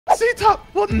Ctop,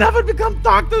 we'll never become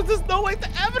doctors. There's no way to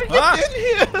ever get in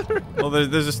here. Well,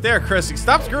 there's a stair, Chris.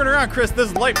 Stop screwing around, Chris.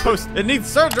 This light post, it needs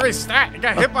surgery. Stat. It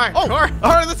got hit by a car.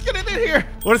 All right, let's get it in here.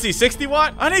 What is he, 60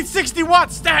 watt? I need 60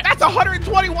 watt stat. That's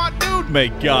 120 watt, dude. May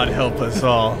God help us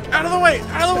all. Out of the way.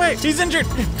 Out of the way. He's injured.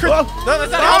 Chris, no,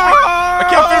 that's not helping. I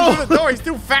can't fit him through the door. He's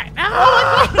too fat.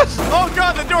 Oh,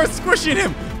 God, the door's squishing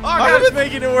him. Oh, God, it's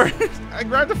making it worse. I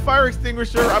grabbed a fire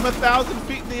extinguisher. I'm 1,000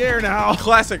 feet in the air now.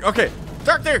 Classic. Okay,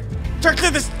 Doctor,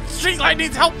 this street light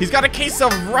needs help. He's got a case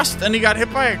of rust and he got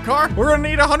hit by a car. We're gonna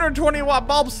need a 120 watt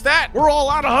bulb stat. We're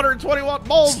all out of 120 watt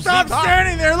bulbs. Stop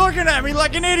standing there looking at me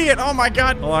like an idiot. Oh my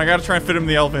God. Hold on, I gotta try and fit him in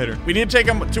the elevator. We need to take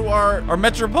him to our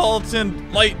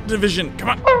Metropolitan Light Division. Come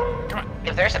on, come on.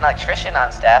 If there's an electrician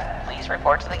on staff, please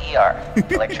report to the ER.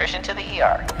 Electrician to the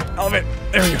ER. Elevator,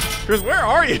 there we go. Chris, where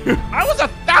are you? I was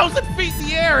 1,000 feet in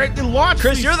the air and launched.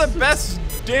 Chris, you're the best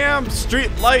damn street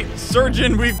light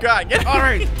surgeon we've got. Get all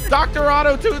right, Dr.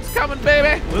 Auto Tune's coming,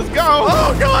 baby. Let's go.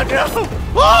 Oh God, no!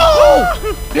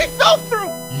 Oh, he fell through.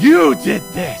 You did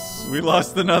this. We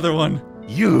lost another one.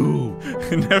 You.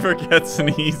 It never gets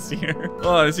any easier.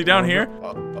 Oh, is he down here?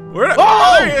 Where?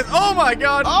 Oh! There he is. Oh my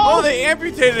God! Oh, they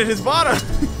amputated his bottom.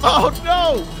 Oh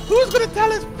no! Who's gonna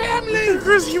tell his family?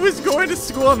 Because he was going to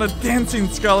school on a dancing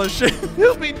scholarship.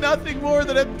 He'll be nothing more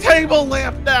than a table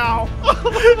lamp now.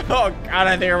 Oh God,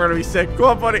 I think I'm gonna be sick. Go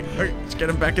on, buddy. Okay, let's get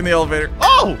him back in the elevator.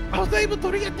 Oh! I was able to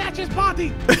reattach his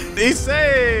body. He's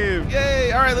saved.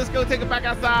 Yay! All right, let's go take him back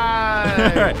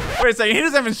outside. All right. Wait a second. He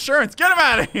doesn't have insurance. Get him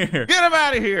out of here. Get him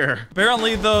out of here.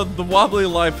 Apparently, the Wobbly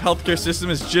Life healthcare system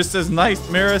is just as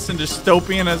nightmarish and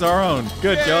dystopian as our own.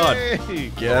 Good God.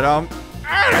 Get him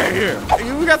out of here.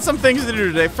 We got some things to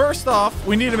do today. First off,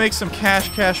 we need to make some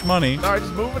cash money. All right,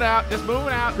 just moving out. Just moving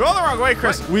out. Go the wrong way,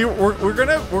 Chris. We're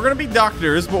gonna be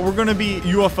doctors, but we're gonna be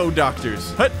UFO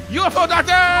doctors. Hut. UFO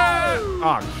doctor!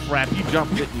 Oh crap! You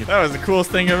jumped, didn't you? That was the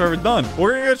coolest thing I've ever done.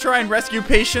 We're gonna try and rescue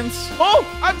patients. Oh,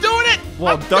 I'm doing it!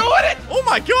 Well, I'm doing it! Oh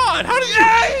my God! How did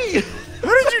you? How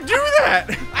did you do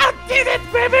that? I did it,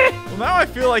 baby! Well, now I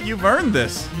feel like you've earned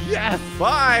this. Yes.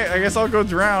 Bye. I guess I'll go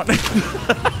drown.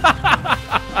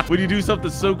 When you do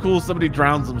something so cool, somebody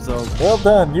drowns themselves. Well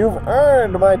done. You've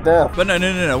earned my death. But no.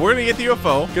 We're gonna get the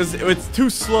UFO because it's too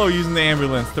slow using the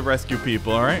ambulance to rescue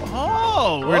people. All right.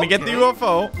 Oh. We're gonna get the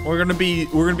UFO. We're gonna be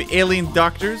alien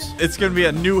doctors. It's gonna be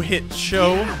a new hit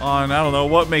show on I don't know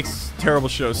what makes terrible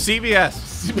shows. CBS.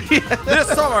 This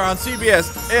summer on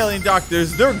CBS, alien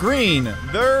doctors. They're green.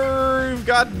 They've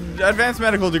got advanced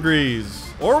medical degrees.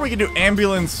 Or we can do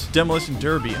ambulance demolition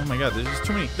derby. Oh my God, there's just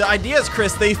too many. The ideas,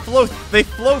 Chris, they float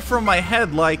from my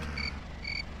head like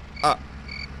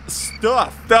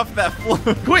stuff that floats.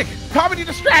 Quick, comedy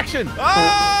distraction.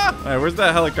 Ah! All right, where's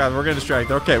that helicopter? We're gonna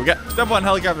distract. Okay, we got step 1,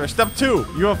 helicopter. Step 2,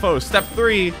 UFO. Step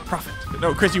 3, profit.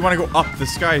 No, Chris, you want to go up. The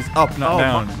sky's up, not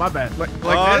down. My bad. Like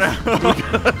this? No.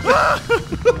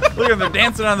 Look at them, they're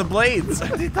dancing on the blades.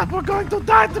 We're going to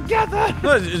die together.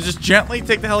 No, just gently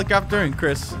take the helicopter in,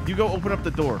 Chris. You go open up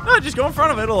the door. No, just go in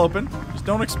front of it. It'll open. Just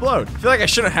don't explode. I feel like I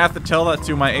shouldn't have to tell that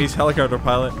to my ace helicopter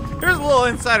pilot. Here's a little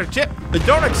insider tip. They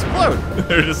don't explode.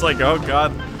 They're just like, oh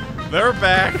God, they're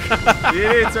back. The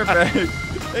idiots are back.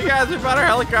 Hey guys, we bought our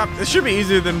helicopter. This should be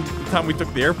easier than the time we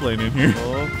took the airplane in here.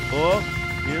 Here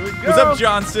we go. What's up,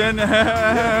 Johnson?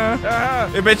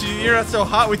 I bet you're not so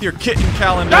hot with your kitten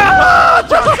calendar.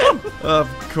 Johnson! Of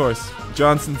course.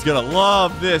 Johnson's gonna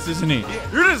love this, isn't he?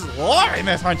 You're just loving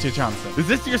this, aren't you, Johnson? Is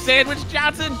this your sandwich,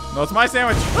 Johnson? No, it's my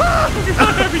sandwich.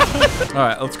 All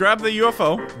right, let's grab the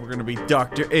UFO. We're gonna be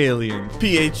Dr. Alien,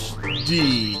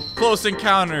 PhD, close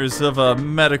encounters of a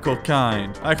medical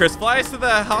kind. All right, Chris, fly us to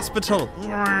the hospital.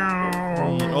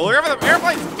 Oh, look at the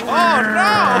airplanes. Oh,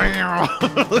 no.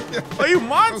 Oh, you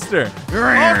monster. Oh,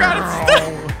 God, it's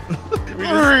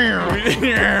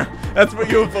that's what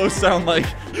UFOs sound like.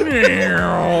 Oh,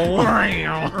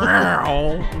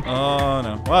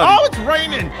 no. Wow. Oh, it's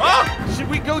raining. Oh! Should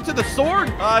we go to the sword?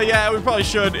 Yeah, we probably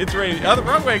should. It's raining. Oh, the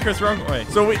wrong way, Chris, wrong way.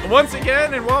 So once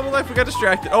again, in Wobbly Life, we got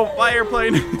distracted. Oh, fly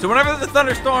airplane. So whenever there's a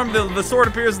thunderstorm, the sword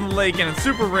appears in the lake, and it's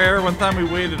super rare. One time we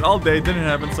waited all day, didn't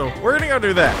happen, so we're gonna go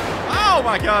do that. Oh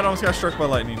my God, I almost got struck by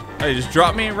lightning. Hey, just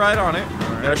drop me right on it.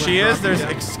 Right, there she is. There's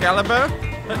Excalibur.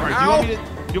 All right, do you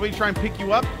want me to try and pick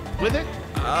you up with it?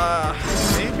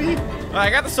 Maybe. I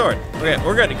got the sword. Okay,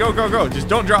 we're good. Go. Just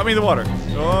don't drop me in the water.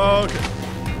 Okay.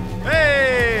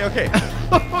 Hey, okay.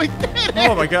 We did it.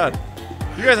 Oh my God.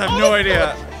 You guys have no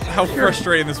idea how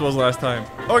frustrating this was last time.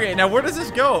 Okay, now where does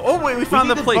this go? Oh wait, we found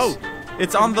the place. Boat.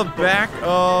 It's on the back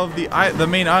of the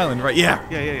main island, right? Yeah.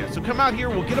 Yeah. So come out here,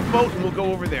 we'll get a boat and we'll go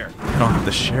over there. I don't have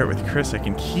to share it with Chris. I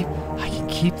can keep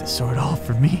the sword all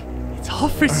for me. It's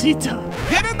tougher, Ctop.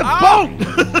 Get in the boat!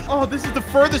 Oh, this is the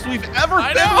furthest we've ever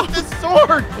been with this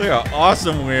sword. Look how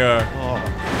awesome we are.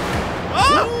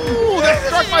 Ooh, that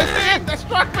struck my hand! That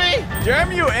struck me!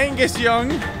 Damn you, Angus Young.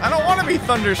 I don't want to be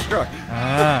thunderstruck. There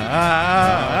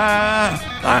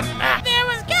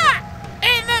was God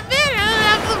in the middle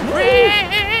of the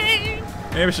rain.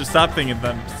 Maybe I should stop thinking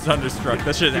thunderstruck.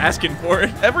 That's just asking for it.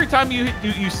 Every time you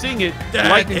sing it,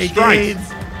 lightning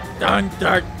strikes.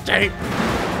 Thunder tape.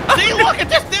 See, look, it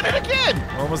just did it again!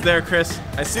 We're almost there, Chris.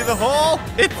 I see the hole.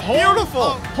 It's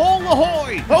beautiful. Hole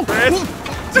ahoy! Oh, Chris.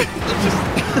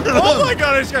 Oh my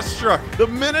god, I just got struck. the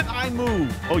minute I move.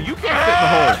 Oh, you can't fit in the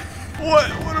hole.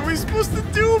 What are we supposed to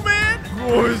do, man?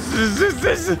 What is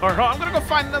this? All right, I'm gonna go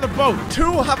find another boat. 2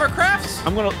 hovercrafts?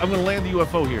 I'm gonna land the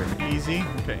UFO here. Easy.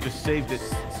 Okay. Just saved it.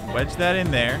 Wedge that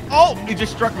in there. Oh, it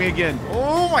just struck me again.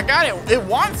 Oh my god, it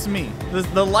wants me.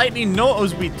 The lightning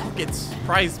knows we took its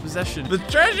prized possession. The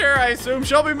treasure, I assume,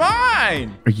 shall be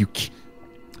mine. Are you?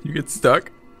 You get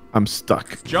stuck. I'm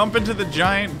stuck. Jump into the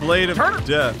giant blade of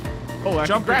death. Oh, I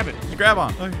Jump, can grab it. Just grab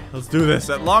on. Okay, let's do this.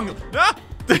 At long. Ah!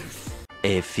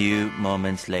 A few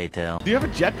moments later. Do you have a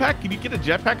jetpack? Can you get a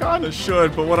jetpack on? I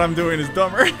should, but what I'm doing is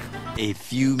dumber. A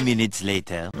few minutes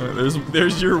later.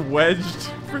 There's your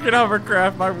wedged freaking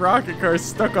hovercraft. My rocket car is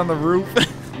stuck on the roof.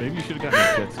 Maybe you should have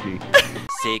gotten a jet ski.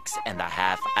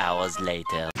 6.5 hours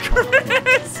later.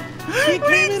 Chris! He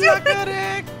came in like a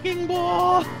wrecking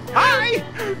ball. Hi!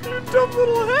 You dumb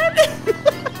little head!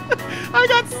 I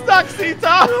got stuck,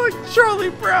 Ctop. You're like Charlie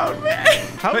Brown, man.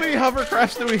 How many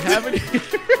hovercrafts do we have in here?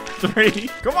 3.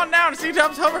 Come on down to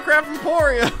Ctop's Hovercraft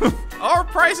Emporium. Our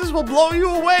prices will blow you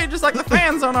away, just like the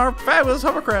fans on our fabulous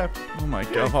hovercraft. Oh my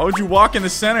god! How would you walk in the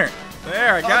center?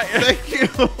 There, I got you. Thank you.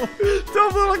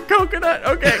 Dumb little coconut.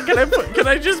 Okay, can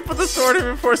I just put the sword in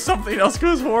before something else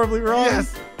goes horribly wrong?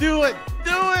 Yes, do it.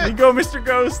 Do There you it. go, Mr.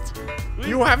 Ghost.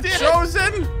 You have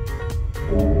chosen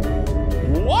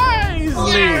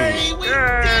wisely. Yay, we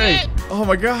did it. Oh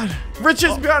my god.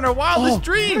 Riches beyond our wildest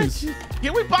dreams.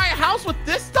 Can we buy a house with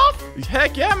this stuff?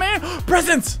 Heck yeah, man.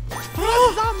 Presents.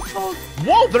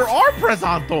 Whoa, there are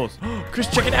presantos. Chris,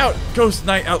 check it out. Ghost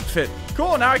night outfit.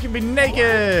 Cool, now I can be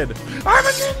naked. I'm a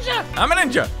ninja. I'm a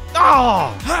ninja.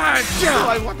 Oh, Hi,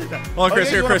 I wanted that. Hold on, Chris,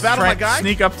 Okay, here, you wanna Chris. battle my Try, guy?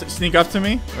 sneak up to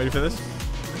me. Ready for this?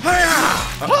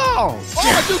 Oh,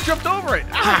 I dude jumped over it.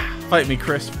 Ah. Fight me,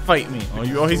 Chris. Fight me.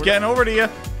 Oh, he's getting over to you.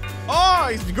 Oh,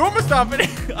 he's Goomba stomping.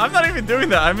 I'm not even doing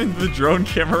that. I'm in the drone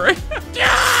camera right now.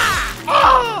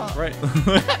 Ah. Right.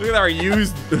 Look at our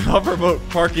used hoverboat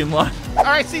parking lot. All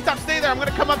right, Ctop, stay there. I'm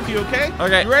gonna come up to you, okay?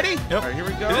 Okay. You ready? Yep. All right, here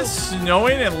we go. Is it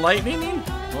snowing and lightning?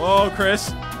 Oh,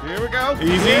 Chris. Here we go.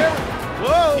 Easy. Here.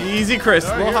 Whoa. Easy, Chris.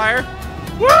 All A little right, higher.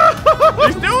 Woo!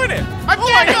 He's doing it. I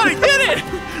Oh my god, he did it.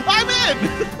 I'm in.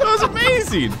 That was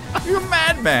amazing. You're a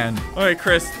madman. All right,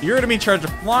 Chris. You're going to be in charge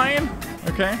of flying.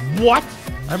 Okay. What?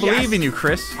 I believe in you,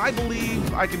 Chris. I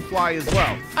believe I can fly as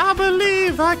well. I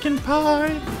believe I can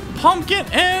pie pumpkin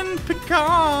and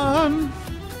pecan.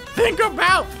 Think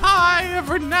about pie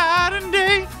every night and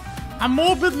day. I'm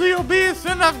morbidly obese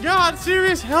and I've got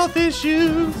serious health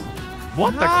issues.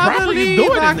 What the crap are you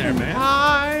doing in there, man?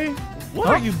 Pie. What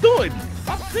are you doing?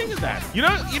 Stop singing that. You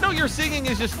know your singing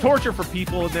is just torture for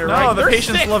people in there, No, right? the They're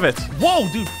patients sick. love it. Whoa,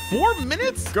 dude, 4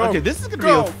 minutes? Go. Okay, this is gonna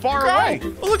Go. be far Go. away.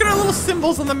 Oh, look at our little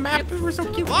symbols on the map. We're so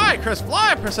cute. Fly, Chris.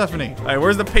 Fly, Persephone. All right,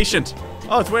 where's the patient?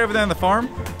 Oh, it's way over there on the farm.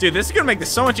 Dude, this is gonna make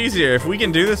this so much easier if we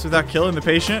can do this without killing the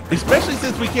patient. Especially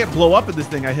since we can't blow up in this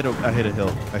thing. I hit a hill.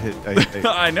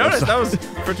 I noticed. That was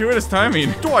fortuitous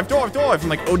timing. Dive. I'm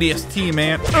like ODST,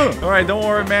 man. All right, don't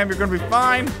worry, ma'am. You're gonna be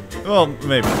fine. Well,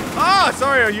 maybe. Ah,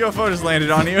 sorry, a UFO just landed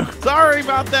on you. Sorry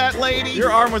about that, lady.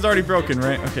 Your arm was already broken,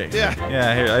 right? Okay. Yeah.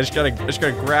 Yeah. Here, I just gotta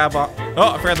grab on.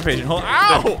 Oh, I forgot the patient. Hold.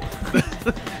 Ow!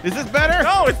 Is this better?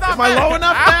 No, it's not. Am I low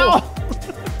enough now?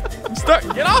 I'm stuck.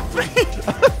 Get off me.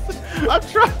 I'm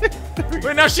trying.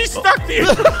 Wait, now she's stuck to you.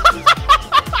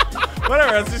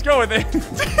 Whatever. Let's just go with it.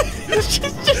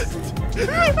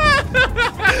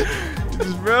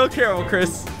 Just real careful,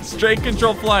 Chris. Straight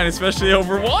control flying, especially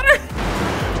over water.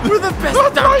 We're the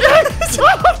best doctors.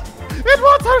 It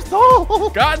wants our soul.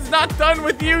 God's not done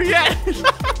with you yet.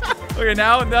 Okay,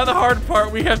 now the hard part.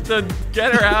 We have to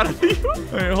get her out of you.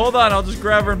 Okay, hold on. I'll just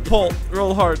grab her and pull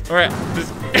real hard. All right.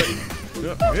 Just...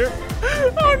 Here.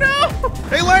 Oh no!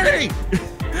 Hey, lady!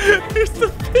 Here's the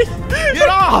fish. Get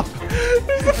off!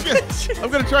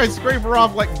 I'm gonna try and scrape her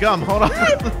off like gum. Hold on.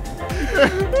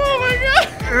 Oh my god!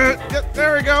 Yep,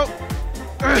 there we go.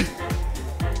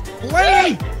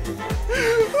 Lady!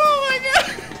 Oh my god!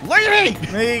 Lady!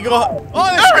 There you go. Oh,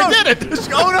 there There, she I goes. did it!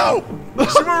 Oh no!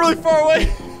 She went really far away.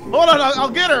 Hold on, I'll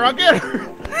get her. I'll get her.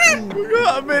 We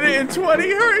got a minute and 20.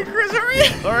 Hurry, Chris, hurry.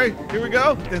 All right, here we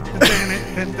go. We're doing it.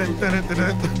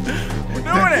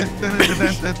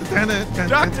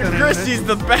 Dr. Christie's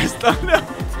the best. Oh, no.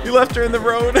 You left her in the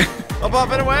road. Up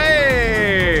and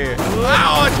away.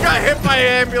 Ow, she got hit by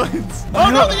an ambulance.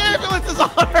 Oh, no, the ambulance is on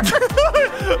her.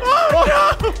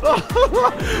 Oh, no.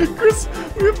 Chris,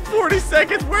 we have 40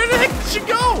 seconds. Where the heck did she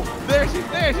go? There, she's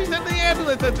there. She's in the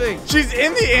ambulance, I think. She's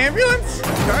in the ambulance?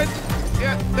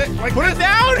 Yeah, like Put it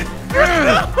down.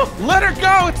 Let her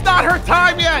go. It's not her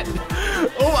time yet.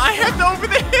 Oh, I have to open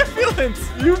the ambulance.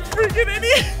 You freaking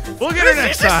idiot. We'll get her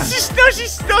next time. She's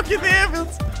stuck in the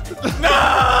ambulance.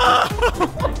 No!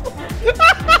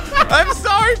 I'm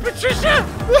sorry, Patricia.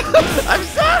 I'm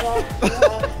sorry.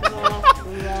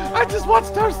 I just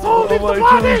watched her soul leave the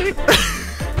body.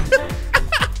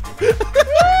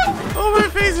 Oh, my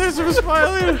face is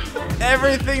smiling.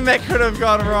 Everything that could have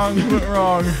gone wrong went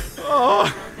wrong.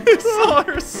 Oh, I saw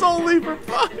her soul leave her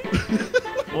body.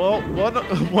 Well,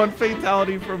 one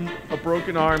fatality from a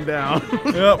broken arm down.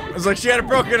 Yep, it's like she had a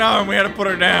broken arm. We had to put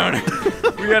her down.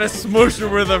 We had to smoosh her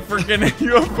with a freaking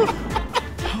UFO.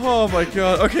 Oh my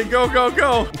god. Okay, go, go,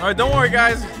 go. All right, don't worry,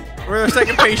 guys. We're the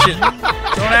second patient.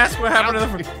 Don't ask what happened to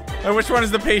the. Which one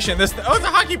is the patient? This. Oh, it's a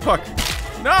hockey puck.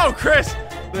 No, Chris.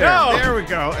 No. There we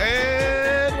go.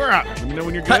 And we're up. Let me know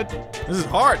when you're good. This is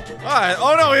hard. All right.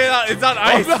 Oh no, it's on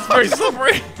ice. no. It's very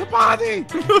slippery. The body.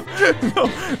 No,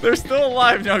 they're still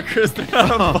alive now, Chris. They're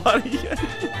not on the body yet.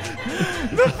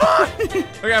 The body.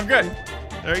 Okay, I'm good.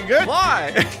 Are you good?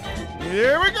 Fly.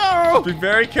 Here we go. Be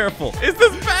very careful. Is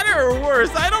this better or worse?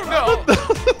 I don't know.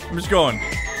 I'm just going.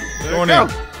 Going in.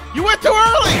 You went too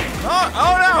early.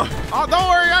 Oh no. Oh, don't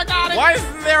worry, I got it. Why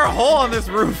isn't there a hole on this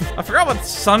roof? I forgot what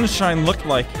sunshine looked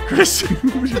like. Chris,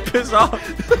 we should piss off.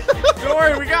 Don't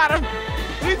worry, we got him.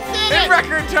 We did In it.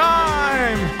 record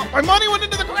time. My money went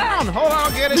into the ground. Hold on,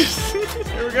 I'll get it.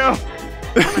 Here we go.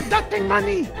 I'm inducting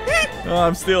money. Oh,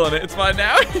 I'm stealing it. It's mine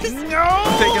now. No. Taking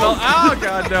all. Oh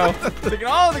God, no! Taking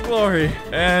all the glory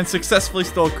and successfully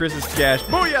stole Chris's cash.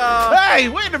 Booyah! Hey,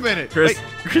 wait a minute. Chris, Wait.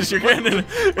 Chris, you're getting I'm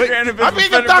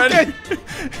being abducted.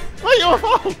 My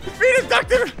UFO. Being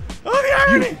abducted. Oh, the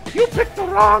irony! You picked the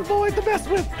wrong boy to mess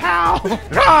with, pal.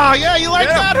 Oh, yeah, you like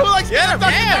that? Who likes Get being him,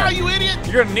 abducted man. now, you idiot?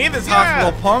 You're gonna need this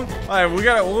hospital, punk. All right, we're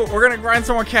gonna grind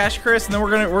some more cash, Chris, and then we're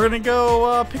gonna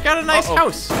go pick out a nice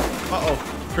house. Uh-oh.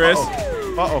 Chris.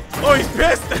 Uh-oh. Oh, he's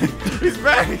pissed. He's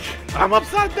back. I'm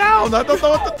upside down. I don't know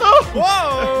what to do.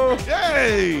 Whoa!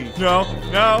 Yay. No.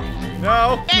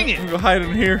 Dang it. I'm gonna go hide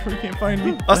in here. We can't find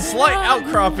me. A slight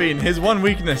outcropping. His one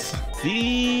weakness.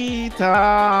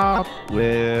 Ctop,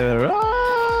 where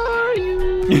are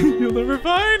you? You'll never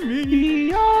find me.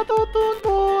 The auto-tune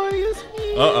boy is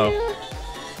here. Uh-oh.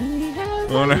 He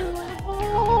has Oh, no.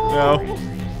 No.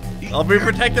 I'll be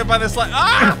protected by this light.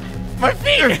 Ah! My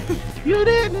feet! You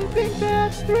didn't think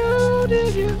that through,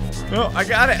 did you? No, I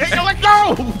got it. Hey, let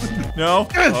go! No.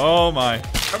 Oh my.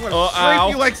 I'm gonna Oh, scrape ow.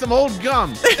 you like some old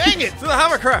gum. Dang it! To the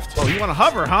hovercraft. Oh, you want to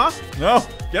hover, huh? No.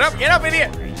 Get up,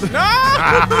 idiot. No!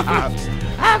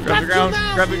 I've Grab the ground.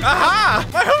 Grab the. Aha!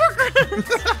 My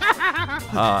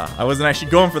hovercraft! I wasn't actually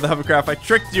going for the hovercraft. I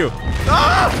tricked you.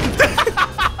 Ah!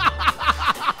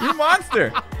 You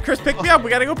monster! Chris, pick me up. We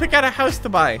gotta go pick out a house to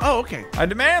buy. Oh, okay. I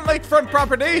demand lakefront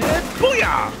property.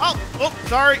 Booyah! Oh,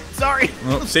 sorry.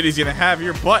 Well, city's gonna have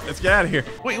your butt. Let's get out of here.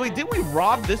 Wait, did we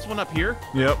rob this one up here?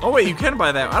 Yep. Oh wait, you can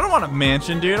buy that. I don't want a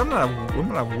mansion, dude. I'm not a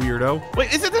weirdo.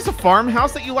 Wait, isn't this a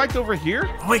farmhouse that you liked over here?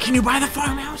 Oh wait, can you buy the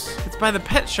farmhouse? It's by the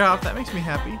pet shop. That makes me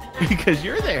happy. Because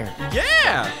you're there.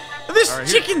 Yeah. There's All right,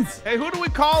 here. chickens. Hey, who do we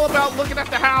call about looking at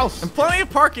the house? And plenty of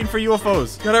parking for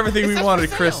UFOs. Got everything we It's wanted,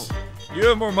 for Chris. sale. You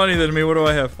have more money than me. What do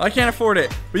I have? I can't afford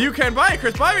it. But you can buy it,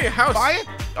 Chris. Buy me a house. Buy it?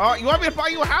 You want me to buy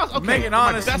you a house? Okay. Make an you're my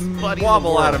honest best buddy in the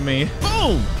wobble world. out of me.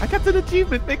 Boom! I got an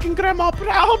achievement making Grandma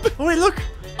proud. Oh, wait, look.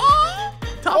 Oh,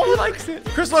 Toppy likes it.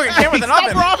 Chris, look, it came with an Stop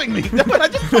oven. robbing me. I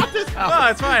just bought this house. No,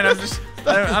 it's fine.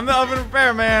 I'm the oven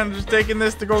repair man. Just taking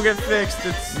this to go get fixed.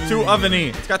 It's too oveny.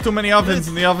 It's got too many ovens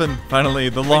in the oven. Finally,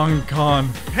 the long con.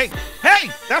 Hey,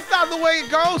 that's not the way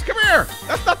it goes. Come here.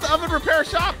 That's not the oven repair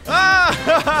shop.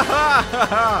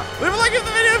 Ah! Leave a like in the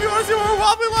video if you want to see more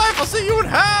Wobbly Life. I'll see you in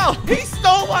hell. He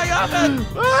stole my oven.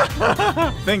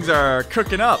 Things are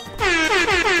cooking up.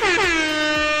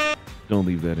 Don't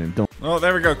leave that in. Don't. Oh,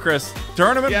 there we go, Chris.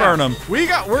 Turn them and burn them. We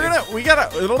gotta. You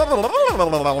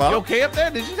okay up there?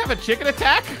 Did you just have a chicken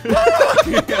attack?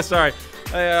 Yeah, sorry.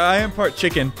 I am part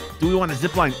chicken. Do we want to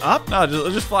zip line up? No,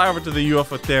 just fly over to the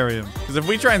UFOtarium. Because if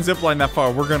we try and zip line that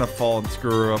far, we're gonna fall and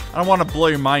screw her up. I don't want to blow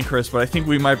your mind, Chris, but I think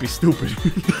we might be stupid.